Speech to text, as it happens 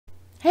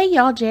Hey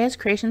y'all, JS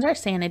Creations Art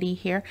Sanity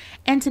here,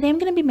 and today I'm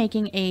going to be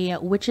making a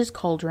witch's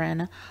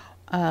cauldron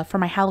for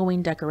my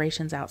Halloween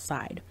decorations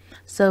outside.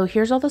 So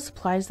here's all the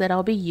supplies that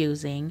I'll be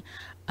using.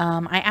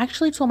 I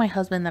actually told my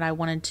husband that I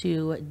wanted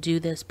to do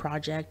this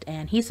project,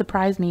 and he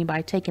surprised me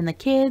by taking the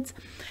kids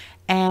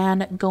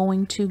and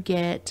going to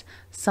get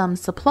some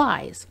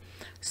supplies.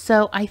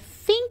 So I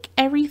think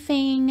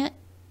everything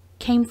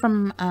came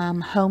from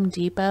Home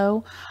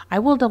Depot. I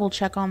will double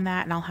check on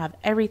that, and I'll have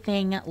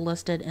everything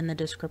listed in the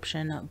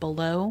description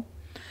below.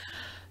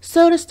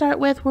 So to start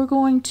with, we're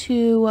going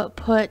to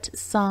put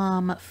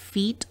some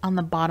feet on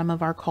the bottom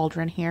of our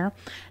cauldron here.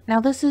 Now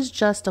this is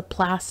just a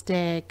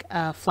plastic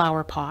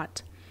flower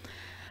pot.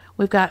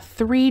 We've got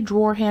 3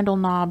 drawer handle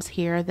knobs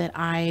here that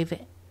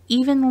I've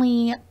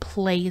evenly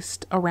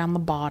placed around the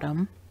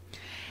bottom.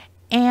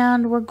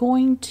 And we're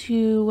going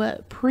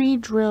to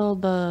pre-drill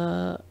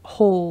the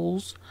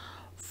holes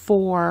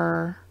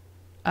for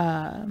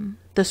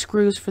the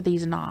screws for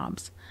these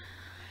knobs.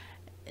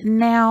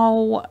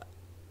 Now,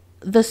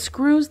 the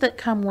screws that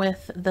come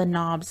with the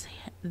knobs,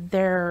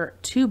 they're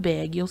too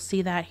big. You'll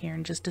see that here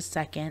in just a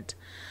second.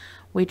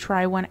 We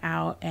try one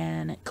out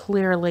and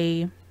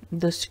clearly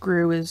the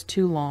screw is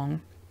too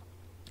long.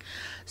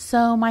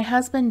 So my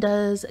husband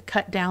does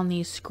cut down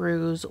these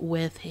screws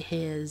with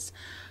his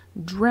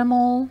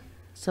Dremel.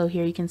 So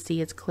here you can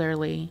see it's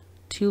clearly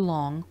too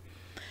long.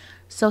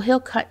 So he'll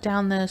cut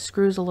down the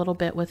screws a little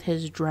bit with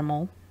his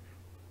Dremel.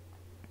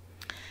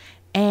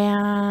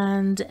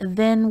 And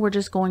then we're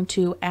just going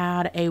to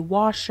add a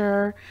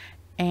washer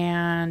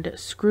and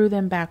screw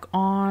them back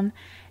on,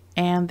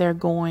 and they're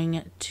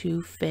going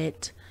to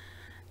fit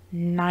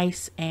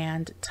nice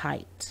and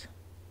tight.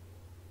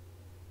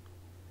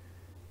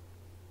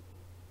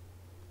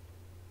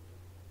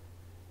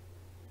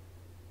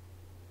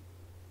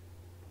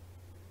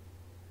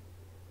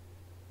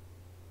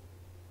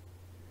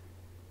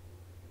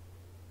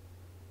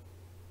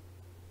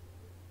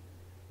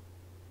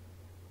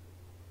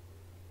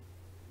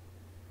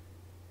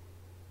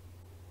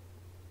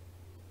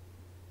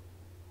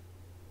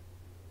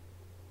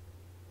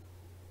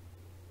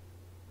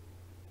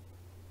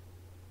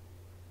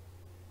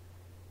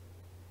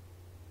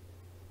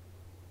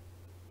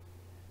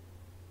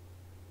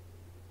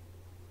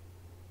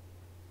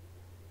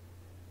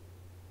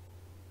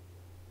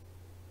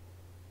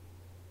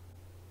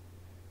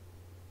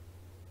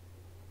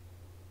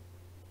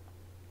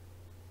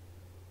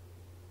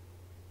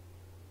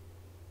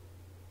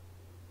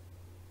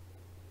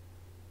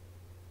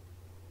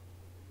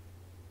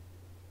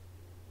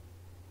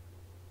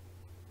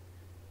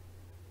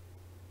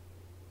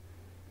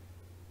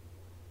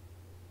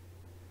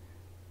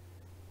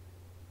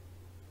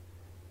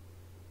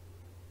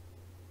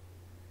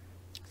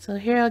 So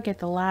here I'll get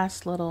the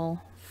last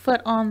little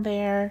foot on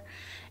there,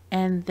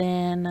 and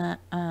then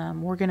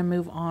we're going to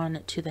move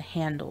on to the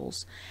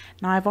handles.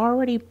 Now I've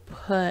already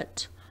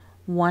put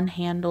one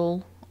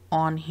handle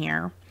on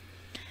here.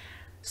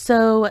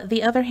 So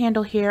the other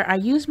handle here, I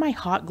use my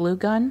hot glue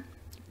gun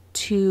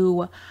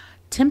to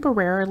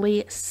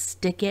temporarily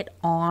stick it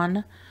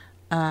on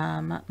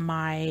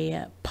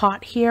my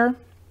pot here.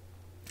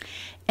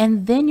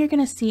 And then you're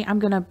going to see I'm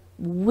going to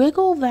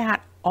wiggle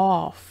that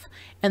off,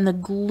 and the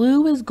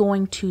glue is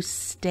going to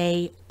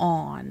stay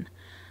on.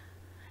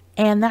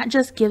 And that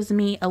just gives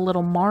me a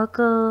little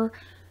marker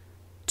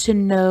to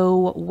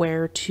know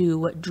where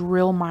to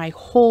drill my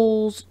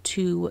holes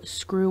to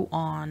screw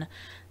on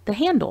the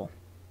handle.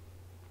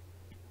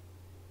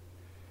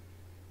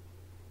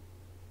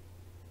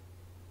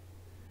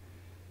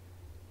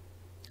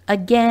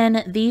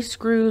 Again, these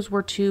screws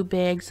were too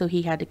big, so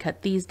he had to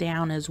cut these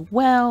down as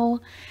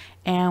well.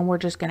 And we're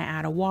just going to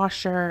add a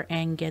washer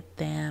and get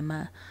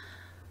them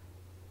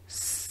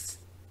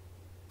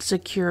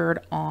secured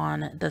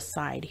on the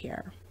side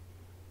here.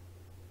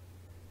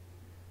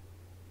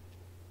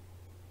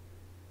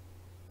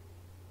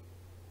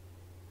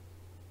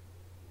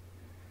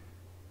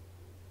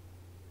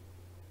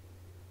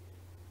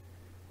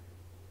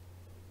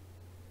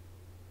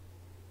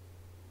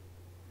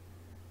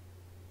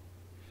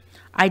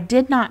 I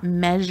did not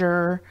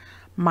measure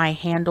my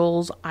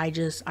handles. I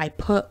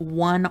put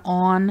one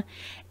on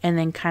and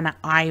then kind of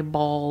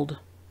eyeballed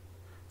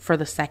for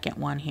the second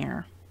one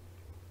here.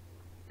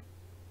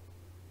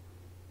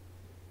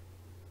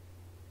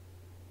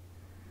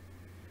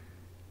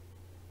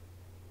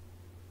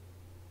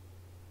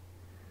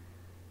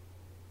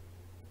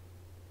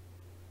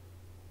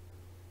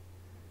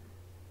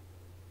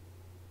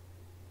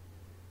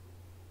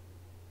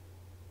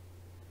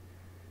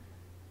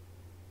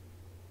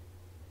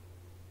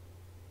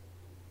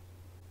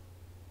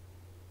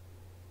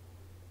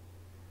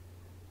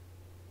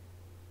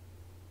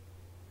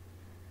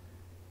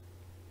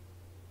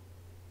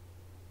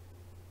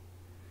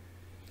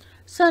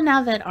 So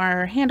now that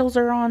our handles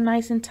are on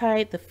nice and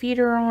tight, the feet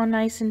are on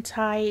nice and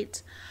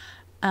tight,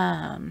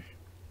 I'm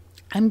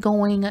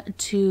going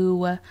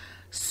to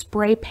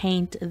spray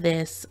paint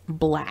this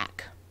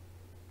black.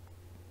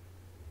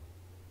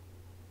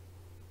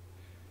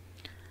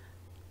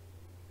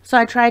 So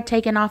I tried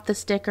taking off the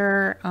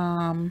sticker.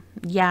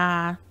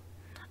 Yeah,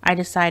 I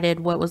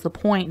decided what was the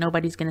point?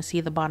 Nobody's going to see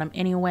the bottom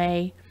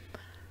anyway.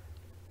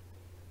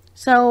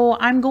 So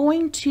I'm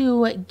going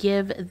to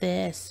give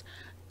this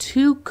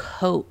 2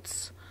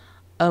 coats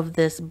of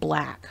this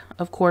black.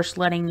 Of course,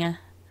 letting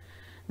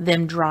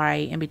them dry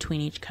in between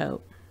each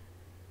coat.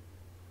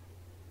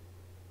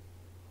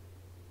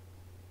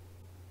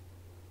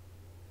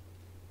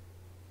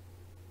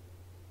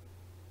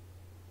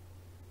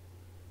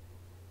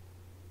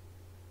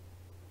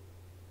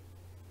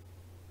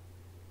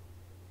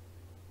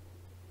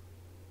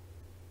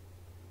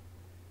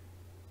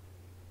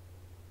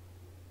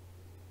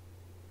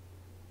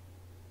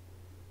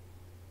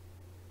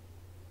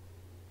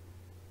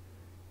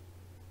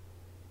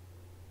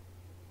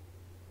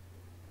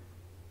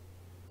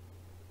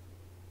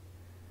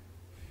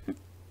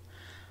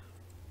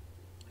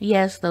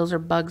 Yes, those are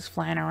bugs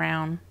flying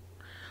around.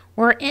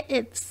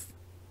 It's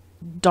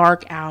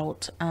dark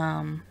out.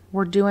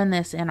 We're doing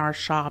this in our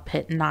shop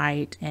at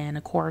night, and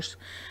of course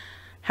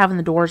having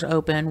the doors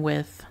open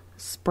with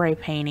spray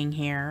painting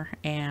here,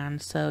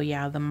 and so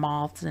yeah, the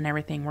moths and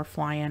everything were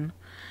flying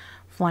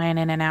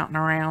in and out and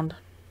around.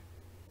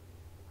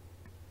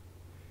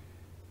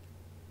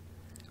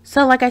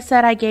 So like I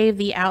said, I gave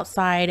the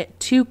outside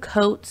 2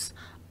 coats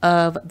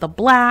of the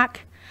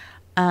black.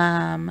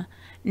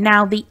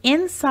 Now the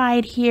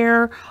inside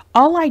here,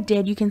 all I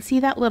did, you can see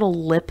that little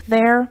lip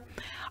there.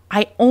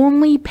 I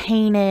only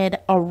painted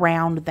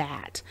around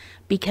that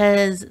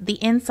because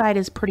the inside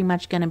is pretty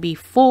much going to be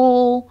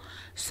full.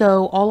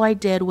 So all I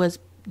did was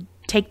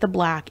take the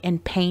black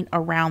and paint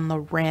around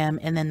the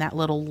rim and then that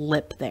little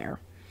lip there.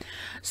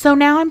 So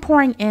now I'm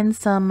pouring in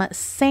some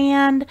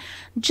sand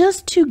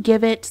just to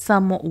give it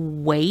some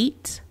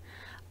weight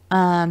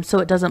so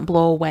it doesn't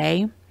blow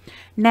away.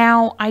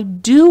 Now I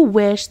do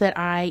wish that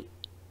I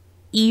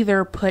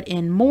either put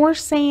in more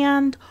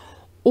sand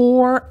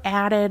or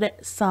added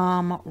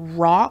some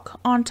rock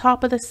on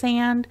top of the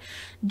sand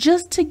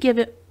just to give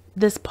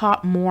this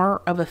pot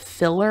more of a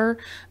filler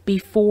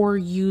before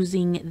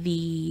using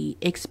the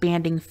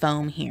expanding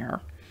foam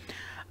here.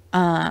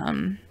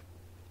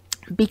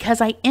 Because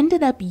I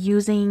ended up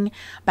using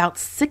about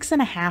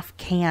 6.5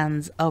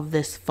 cans of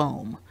this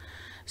foam.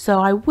 So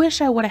I wish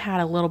I would have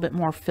had a little bit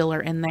more filler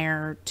in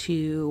there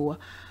so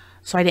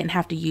I didn't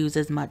have to use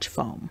as much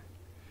foam.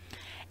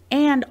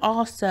 And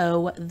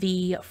also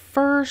the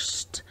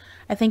first,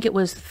 I think it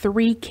was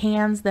 3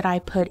 cans that I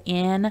put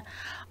in,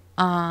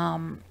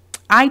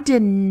 I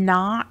did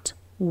not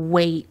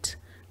wait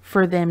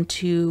for them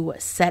to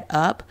set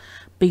up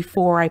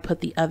before I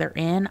put the other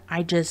in.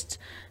 I just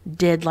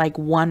did like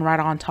one right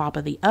on top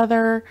of the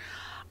other.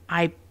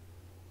 I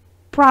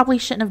probably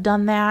shouldn't have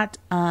done that.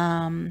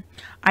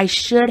 I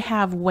should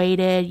have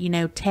waited,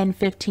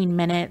 10-15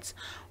 minutes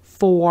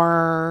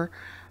for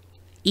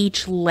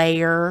each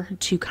layer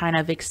to kind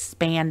of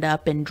expand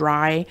up and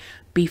dry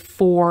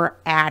before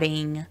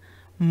adding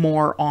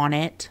more on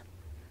it.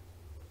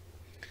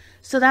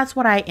 So that's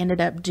what I ended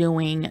up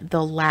doing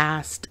the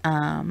last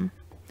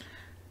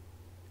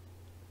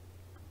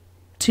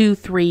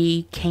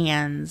 2-3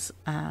 cans.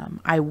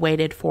 I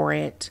waited for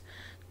it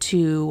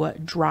to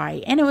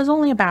dry, and it was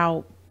only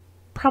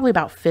probably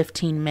about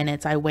 15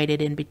 minutes I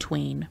waited in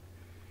between.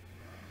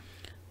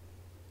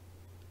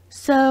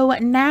 So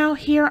now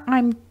here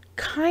I'm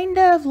kind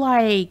of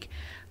like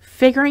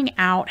figuring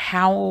out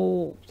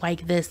how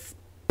like this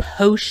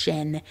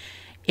potion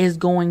is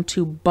going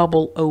to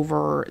bubble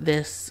over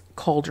this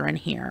cauldron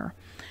here.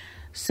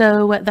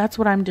 So that's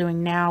what I'm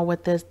doing now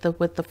with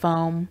with the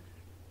foam.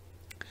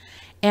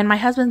 And my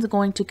husband's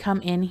going to come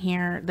in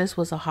here. This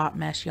was a hot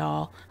mess,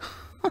 y'all.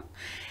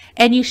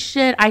 And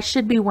I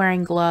should be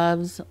wearing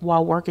gloves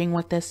while working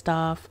with this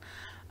stuff.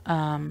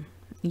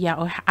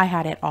 Yeah, I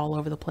had it all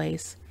over the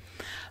place.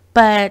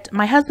 But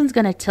my husband's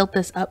going to tilt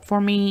this up for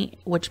me,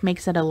 which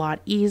makes it a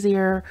lot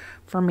easier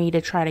for me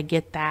to try to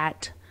get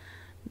that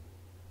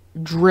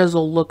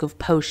drizzle look of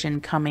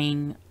potion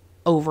coming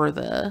over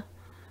the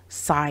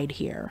side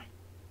here.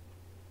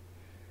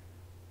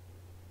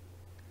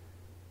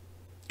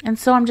 And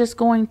so I'm just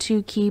going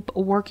to keep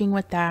working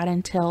with that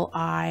until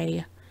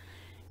I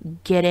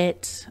get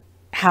it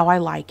how I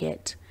like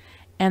it.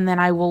 And then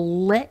I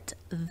will let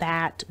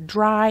that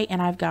dry. And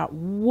I've got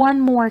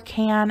one more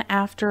can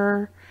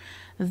after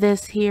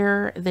this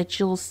here that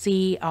you'll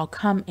see. I'll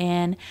come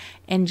in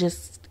and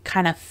just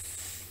kind of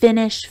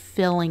finish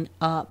filling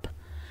up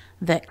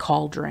that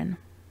cauldron.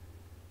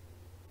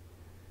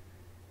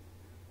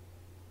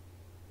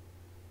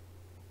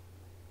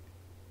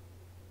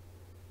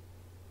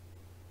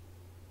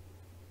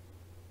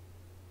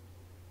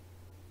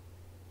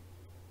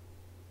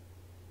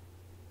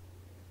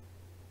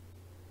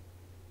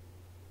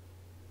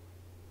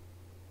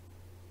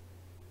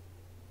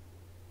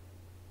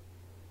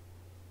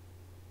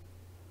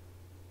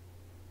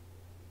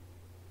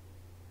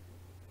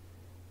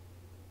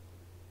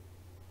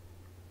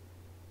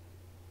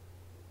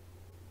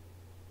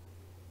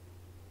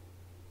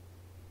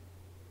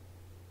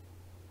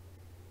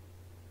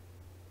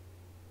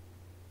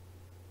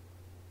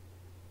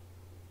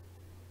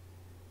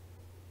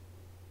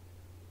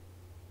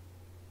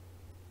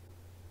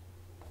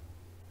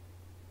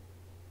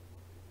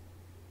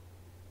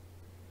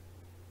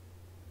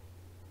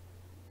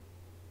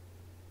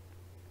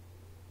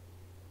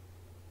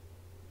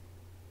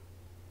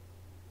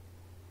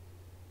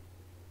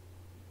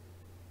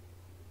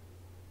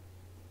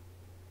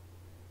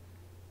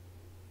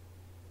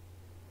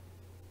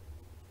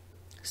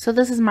 So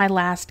this is my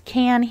last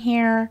can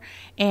here,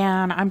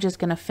 and I'm just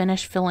going to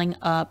finish filling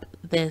up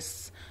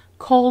this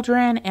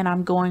cauldron, and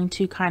I'm going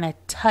to kind of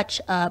touch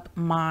up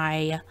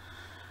my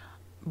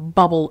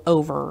bubble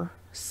over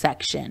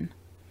section.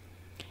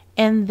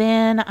 And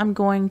then I'm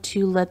going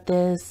to let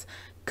this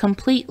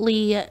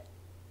completely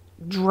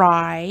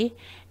dry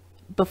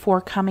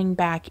before coming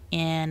back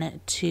in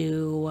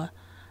to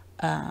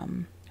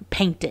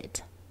paint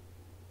it.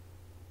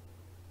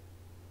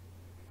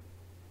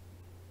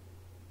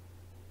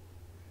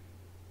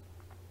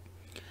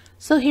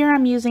 So here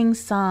I'm using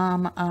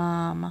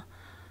some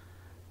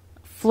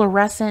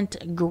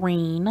fluorescent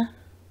green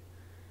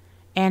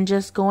and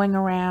just going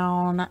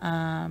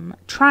around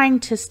trying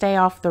to stay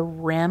off the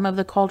rim of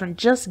the cauldron.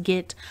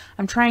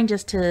 I'm trying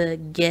just to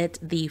get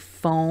the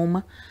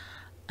foam.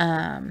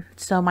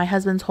 So my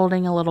husband's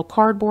holding a little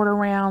cardboard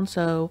around,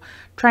 so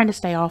trying to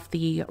stay off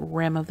the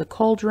rim of the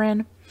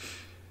cauldron.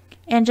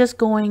 And just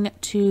going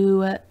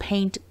to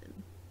paint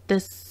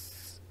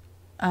this,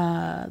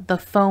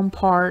 the foam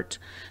part,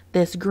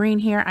 this green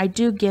here. I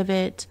do give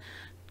it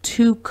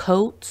 2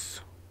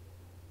 coats.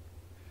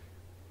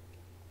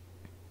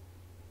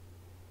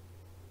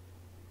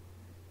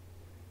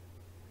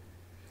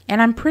 And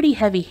I'm pretty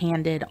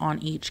heavy-handed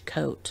on each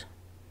coat.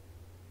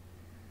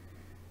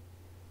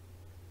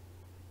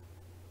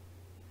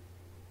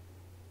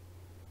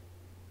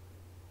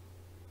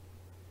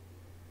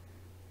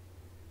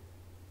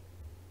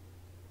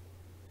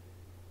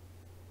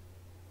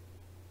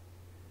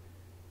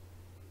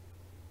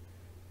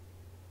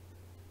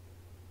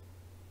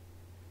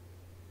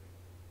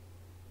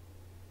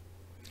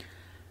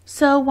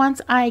 So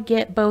once I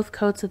get both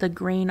coats of the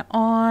green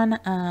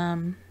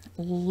on,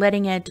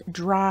 letting it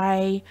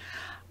dry,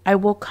 I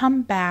will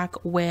come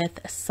back with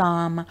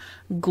some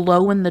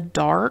glow in the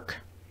dark,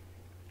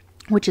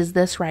 which is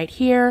this right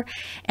here.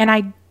 And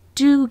I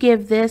do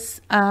give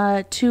this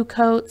 2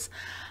 coats,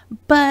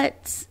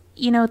 but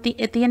you know,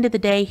 at the end of the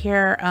day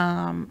here,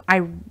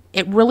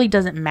 it really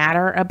doesn't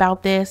matter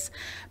about this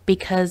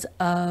because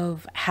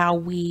of how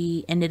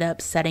we ended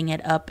up setting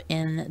it up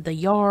in the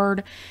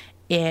yard.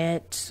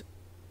 It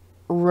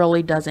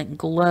really doesn't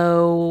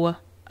glow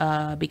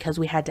because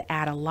we had to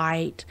add a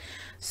light,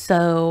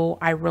 so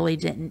I really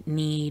didn't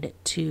need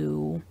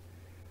to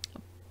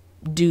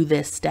do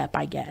this step,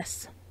 I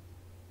guess.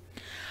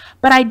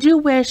 But I do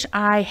wish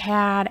I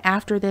had,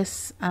 after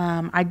this,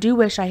 I do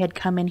wish I had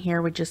come in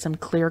here with just some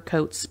clear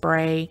coat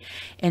spray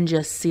and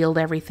just sealed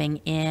everything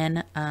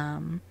in.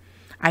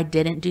 I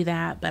didn't do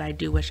that, but I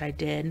do wish I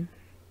did.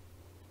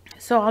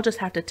 So I'll just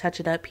have to touch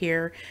it up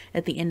here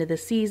at the end of the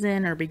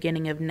season or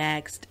beginning of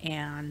next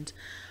and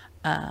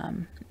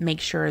make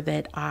sure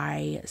that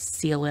I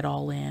seal it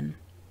all in.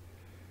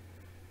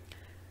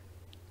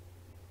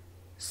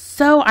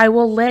 So I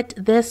will let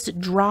this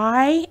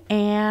dry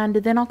and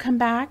then I'll come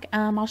back.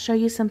 I'll show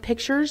you some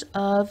pictures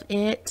of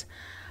it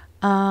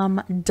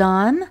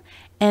done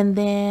and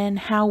then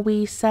how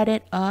we set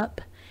it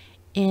up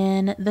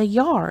in the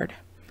yard.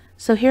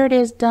 So here it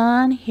is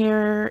done.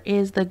 Here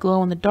is the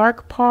glow in the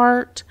dark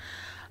part.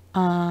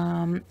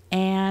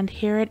 And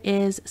here it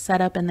is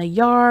set up in the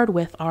yard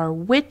with our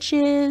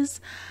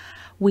witches.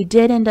 We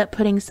did end up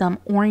putting some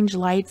orange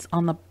lights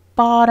on the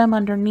bottom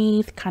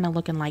underneath, kind of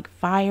looking like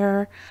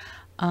fire.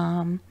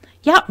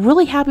 Yeah,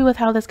 really happy with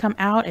how this come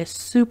out. It's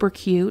super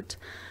cute.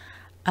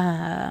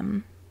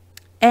 And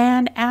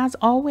as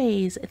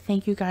always,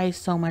 thank you guys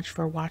so much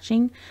for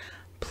watching.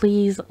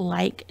 Please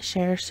like,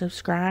 share,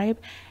 subscribe,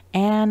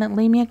 and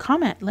leave me a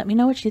comment. Let me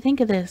know what you think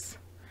of this.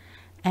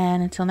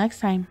 And until next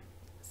time,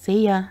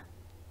 see ya.